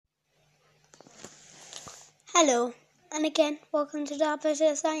Hello, and again, welcome to the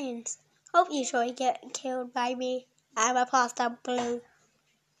Opposite of Science. Hope you enjoy getting killed by me. I'm a pasta blue.